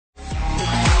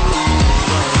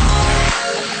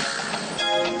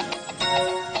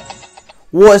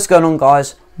What is going on,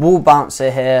 guys? Wall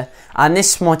Bouncer here, and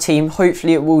this is my team.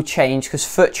 Hopefully it will change because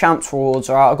Foot Champs rewards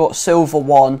are out. I got silver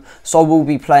 1, so I will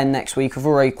be playing next week. I've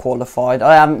already qualified.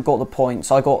 I haven't got the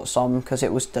points. I got some because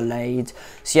it was delayed.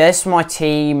 So yeah, this is my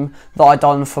team that I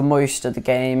done for most of the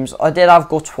games. I did have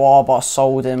Courtois, but I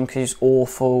sold him because he's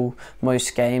awful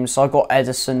most games. So I got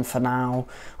Edison for now.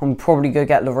 I'm probably going to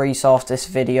get Lloris after this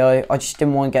video. I just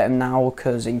didn't want to get him now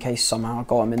because in case somehow I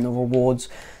got him in the rewards.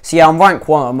 So yeah, I'm rank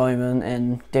 1 at the moment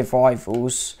in Div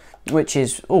Rivals, which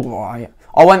is alright.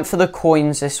 I went for the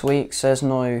coins this week, so there's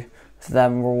no for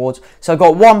them rewards. So I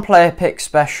got 1 player pick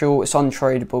special. It's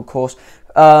untradeable, of course.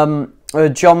 A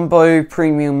jumbo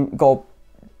premium gold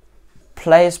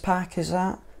players pack, is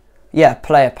that? Yeah,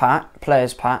 players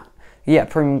pack. Yeah,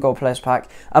 premium gold players pack.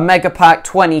 A mega pack,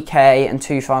 20k and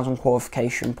 2,000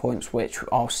 qualification points, which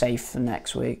I'll save for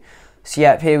next week. So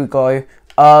yeah, here we go.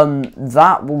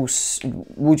 That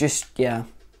we'll just, yeah.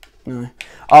 No.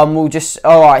 We'll just,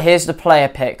 alright, here's the player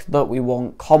pick that we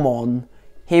want. Come on.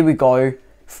 Here we go.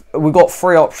 We got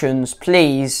 3 options,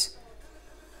 please.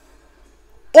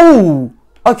 Oh,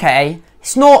 okay.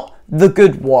 It's not the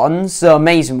good ones, the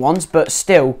amazing ones, but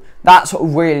still, that's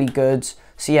really good.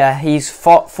 So yeah, he's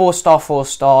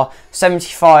 4-star,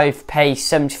 75 pace,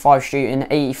 75 shooting,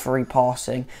 83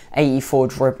 passing, 84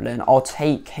 dribbling. I'll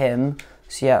take him.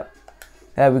 So yeah,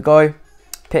 there we go.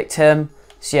 Picked him.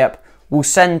 So yep. We'll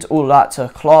send all that to a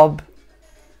club.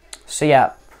 So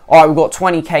yeah. Alright, we've got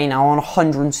 20k now on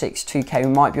 162k.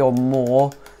 We might be on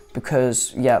more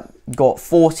because, yeah, got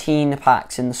 14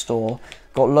 packs in the store.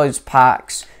 Got loads of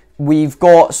packs. We've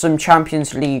got some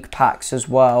Champions League packs as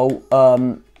well.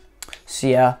 So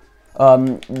yeah,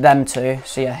 them two.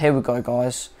 So yeah, here we go,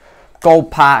 guys.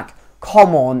 Gold pack.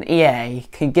 Come on, EA.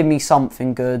 Can you give me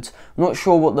something good? I'm not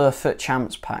sure what the Foot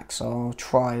Champs packs are. I'll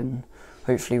try and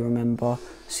hopefully remember.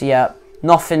 So yeah.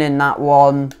 Nothing in that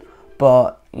one,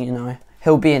 but, you know,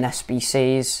 he'll be in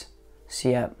SBCs. So,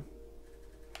 yeah.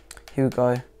 Here we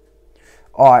go.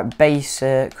 Alright,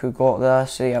 basic, we got there.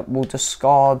 So, yeah, we'll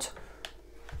discard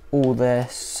all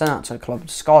this. Send that to the club.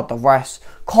 Discard the rest.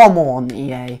 Come on,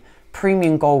 EA.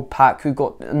 Premium gold pack. We've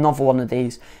got another one of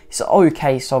these. It's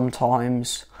okay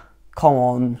sometimes. Come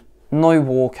on. No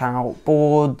walkout.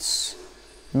 Boards.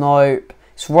 Nope.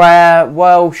 It's rare.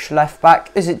 Welsh left back.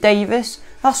 Is it Davis?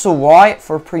 That's alright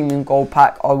for a premium gold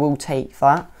pack. I will take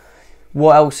that.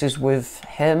 What else is with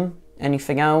him?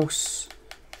 Anything else?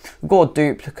 We've got a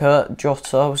duplicate.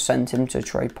 Jota. We'll send him to a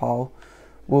trade pile.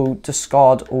 We'll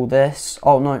discard all this.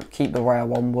 Oh no, keep the rare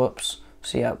one. Whoops.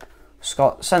 So yep.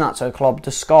 Send that to a club.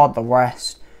 Discard the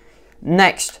rest.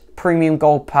 Next premium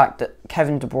gold pack that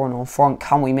Kevin De Bruyne on front.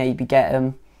 Can we maybe get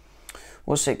him?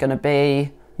 What's it going to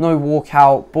be? No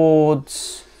walkout.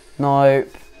 Boards. Nope.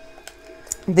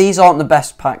 These aren't the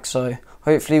best packs, so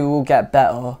hopefully we will get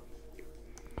better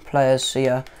players. So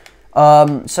yeah,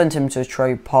 send him to a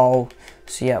trade pile.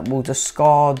 So yeah, we'll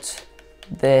discard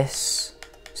this.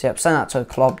 So yeah, send that to a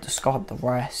club. Discard the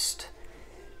rest.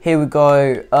 Here we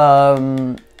go.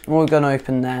 What are we going to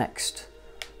open next?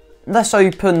 Let's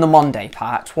open the Monday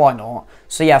packs. Why not?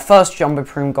 So yeah, first jumbo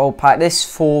premium gold pack. This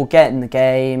for getting the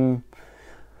game.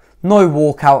 No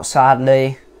walkout,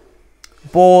 sadly.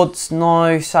 Boards,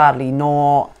 no, sadly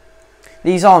not.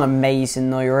 These aren't amazing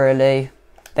though, really.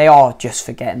 They are just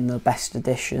for getting the best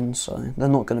edition, so they're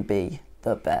not going to be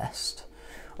the best.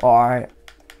 Alright,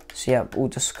 so yeah, we'll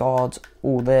discard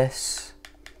all this.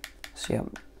 So yeah,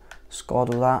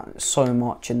 discard all that. So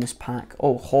much in this pack.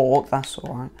 Oh, Hawk, that's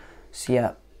alright. So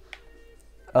yeah,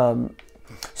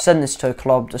 send this to a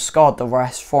club, discard the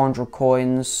rest, 400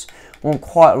 coins. I want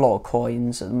quite a lot of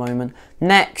coins at the moment.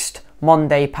 Next,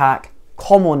 Monday pack.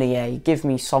 Come on, EA, give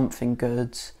me something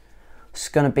good. It's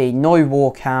going to be no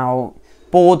walkout.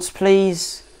 Boards,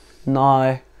 please.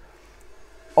 No.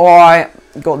 Alright,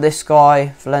 got this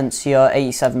guy. Valencia,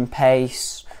 87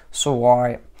 pace. It's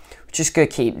alright. We're just going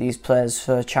to keep these players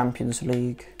for Champions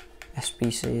League.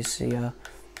 SBCs, so yeah.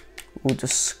 We'll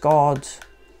discard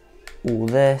all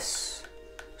this.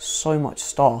 So much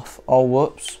stuff. Oh,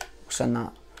 whoops. We'll send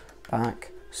that back.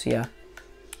 So yeah.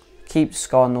 Keep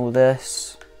discarding all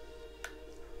this.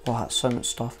 Oh, that's so much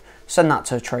stuff. Send that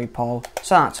to a trade pile.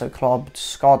 Send that to a club.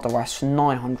 Discard the rest for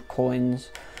 900 coins.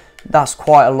 That's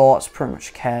quite a lot. It's pretty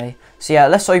much okay. So yeah,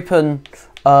 let's open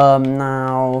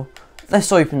now.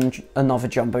 Let's open another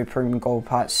jumbo premium gold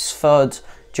pack. It's third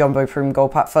jumbo premium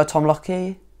gold pack. Third time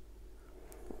lucky.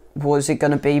 What is it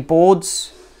going to be?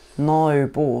 Boards? No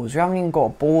boards. We haven't even got a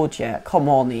board yet. Come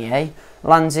on, EA.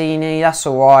 Lanzini. That's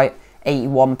alright.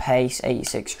 81 pace.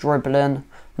 86 dribbling.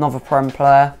 Another Prem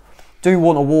player. Do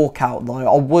want a walkout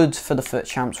though. I would for the Foot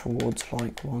Champs rewards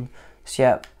like one. So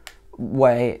yeah,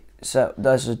 Wait, so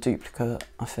there's a duplicate,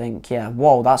 I think. Yeah,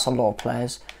 whoa, that's a lot of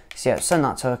players. So yeah, send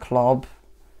that to a club.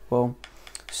 Well,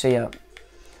 see ya.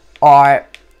 Alright,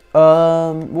 what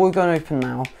are we going to open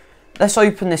now? Let's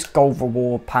open this gold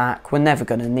reward pack. We're never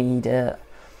going to need it.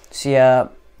 So yeah,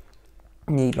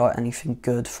 need like anything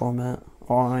good from it.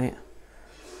 Alright,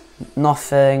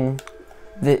 nothing.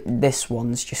 This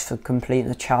one's just for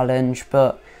completing a challenge,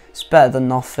 but it's better than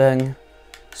nothing.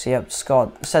 So yeah,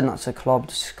 discard, send that to club,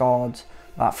 discard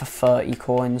that for 30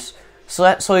 coins. So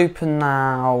let's open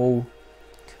now.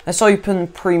 Let's open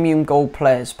premium gold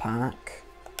players pack.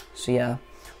 So yeah,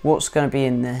 what's going to be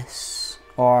in this?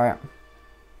 Alright.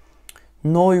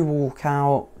 No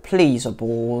walkout. Please a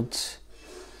board.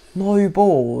 No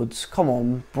boards. Come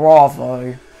on.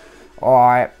 Bravo.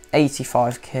 Alright.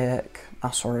 85 kick.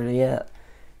 That's really it.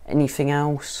 Anything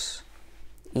else?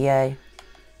 EA.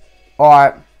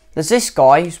 Alright. There's this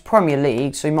guy who's Premier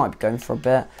League, so he might be going for a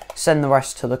bit. Send the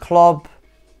rest to the club.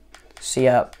 So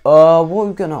yeah. What are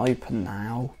we going to open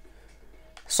now?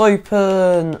 Let's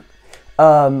open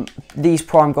these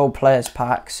Prime Gold Players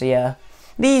packs. So yeah.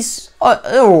 These are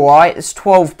alright. It's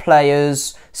 12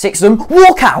 players. 6 of them.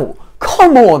 Walkout!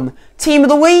 Come on! Team of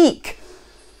the week!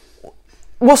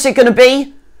 What's it going to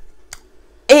be?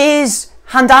 It is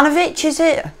Handanovic, is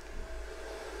it?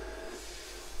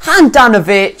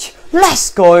 Handanovic!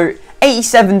 Let's go!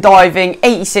 87 diving,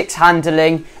 86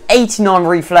 handling, 89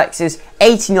 reflexes,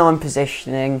 89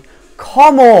 positioning.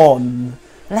 Come on!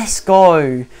 Let's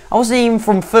go! I wasn't even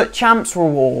from Foot Champs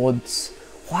rewards.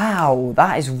 Wow,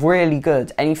 that is really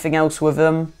good. Anything else with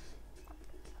them?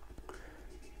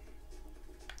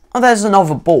 Oh, there's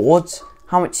another board.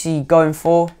 How much is he going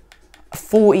for?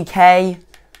 40k.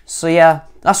 So yeah,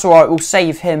 that's alright. We'll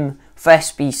save him for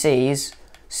SBCs.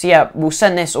 So yeah, we'll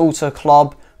send this all to a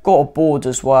club. Got a board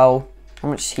as well. How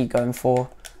much is he going for?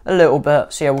 A little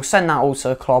bit. So yeah, we'll send that all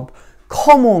to a club.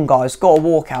 Come on, guys. Got a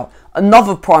walkout.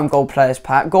 Another Prime Gold Players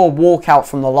pack. Got a walkout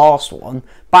from the last one.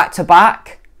 Back to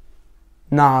back.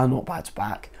 Nah, not back to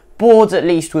back. Boards at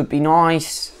least would be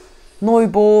nice. No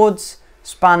boards.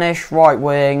 Spanish, right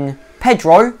wing.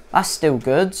 Pedro, that's still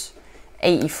good.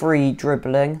 83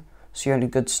 dribbling. It's the only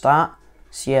good stat.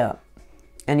 So yeah.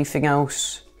 Anything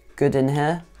else good in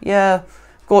here? Yeah.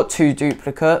 Got 2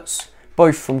 duplicates.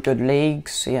 Both from good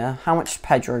leagues. So yeah. How much is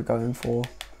Pedro going for?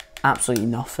 Absolutely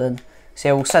nothing. So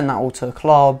yeah, we'll send that all to a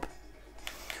club.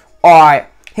 Alright.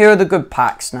 Here are the good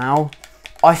packs now.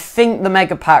 I think the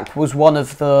Mega Pack was one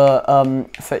of the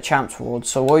Foot Champs rewards,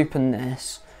 so we'll open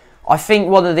this. I think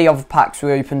one of the other packs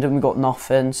we opened and we got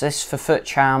nothing. So this is for Foot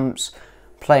Champs,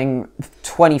 playing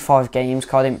 25 games,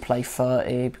 because I didn't play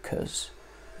 30, because,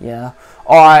 yeah.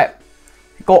 Alright,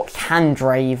 got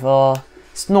Candraver.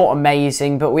 It's not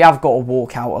amazing, but we have got a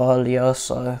walkout earlier,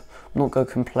 so I'm not going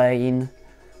to complain.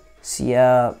 So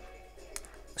yeah,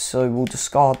 so we'll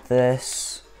discard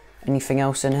this. Anything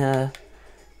else in here?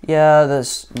 Yeah,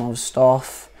 there's more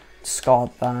stuff.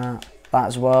 Discard that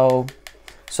as well.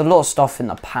 So a lot of stuff in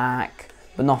the pack,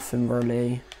 but nothing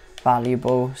really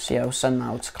valuable. So yeah, we'll send that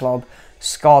out to club.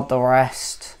 Discard the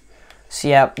rest. So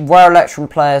yeah, Rare Electron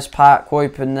Players pack. We'll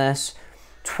open this.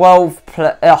 12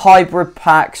 hybrid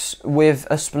packs with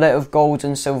a split of gold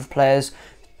and silver players.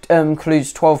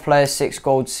 Includes 12 players, 6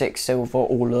 gold, 6 silver.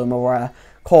 All of them are rare.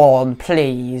 Come on,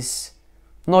 please.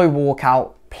 No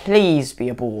walkout. Please be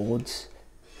a board.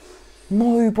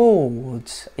 No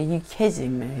boards. Are you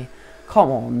kidding me?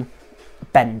 Come on.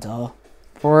 Bender.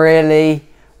 Really?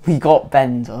 We got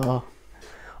Bender.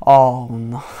 Oh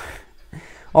no.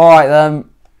 Alright then.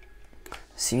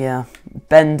 So yeah.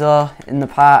 Bender in the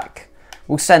pack.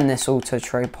 We'll send this all to a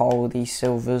trade pile, these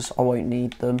silvers. I won't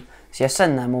need them. So yeah,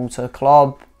 send them all to a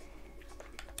club.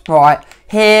 Alright.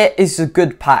 Here is the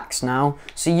good packs now.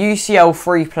 So UCL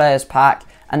 3 players pack.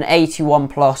 An 81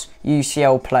 plus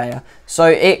UCL player. So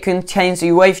it contains the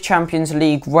UEFA Champions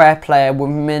League rare player with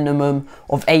a minimum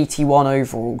of 81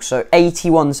 overall. So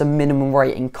 81 is a minimum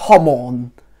rating. Come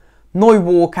on. No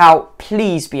walkout.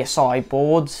 Please be a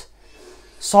sideboard.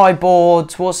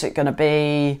 Sideboard. What's it going to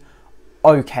be?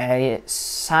 Okay,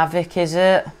 it's Savic, is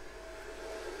it?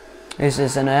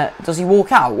 Isn't it? Does he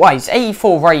walk out? Wait, he's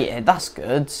 84 rated. That's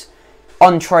good.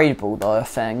 Untradeable though, I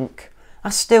think.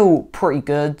 That's still pretty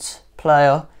good.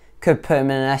 Player. Could put him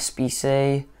in an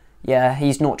SBC. Yeah,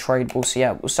 he's not tradable, so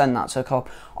yeah, we'll send that to a club.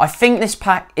 I think this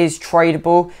pack is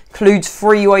tradable. Includes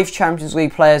 3 UEFA Champions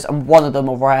League players and 1 of them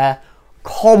are rare.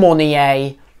 Come on,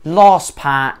 EA. Last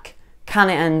pack.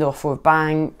 Can it end off with a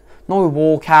bang? No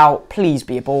walkout. Please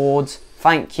be a board.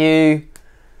 Thank you.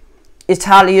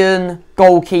 Italian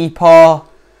goalkeeper.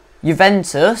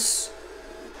 Juventus.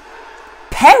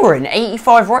 Heron,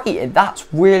 85 rated.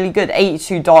 That's really good.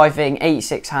 82 diving,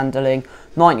 86 handling,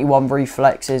 91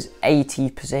 reflexes, 80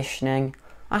 positioning.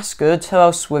 That's good. Who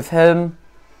else with him?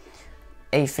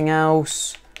 Anything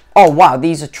else? Oh, wow.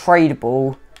 These are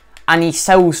tradable. And he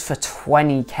sells for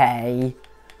 20k.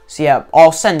 So, yeah,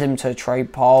 I'll send him to a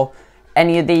trade pile.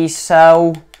 Any of these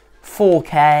sell?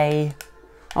 4k.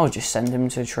 I'll just send him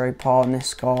to a trade pile. And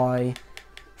this guy,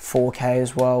 4k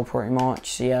as well, pretty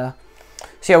much. So, yeah.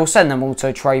 So, yeah, we'll send them all to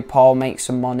a trade pile, make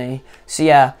some money. So,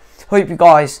 yeah, hope you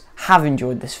guys have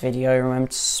enjoyed this video.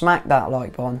 Remember to smack that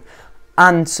like button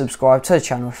and subscribe to the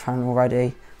channel if you haven't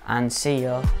already. And see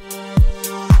ya.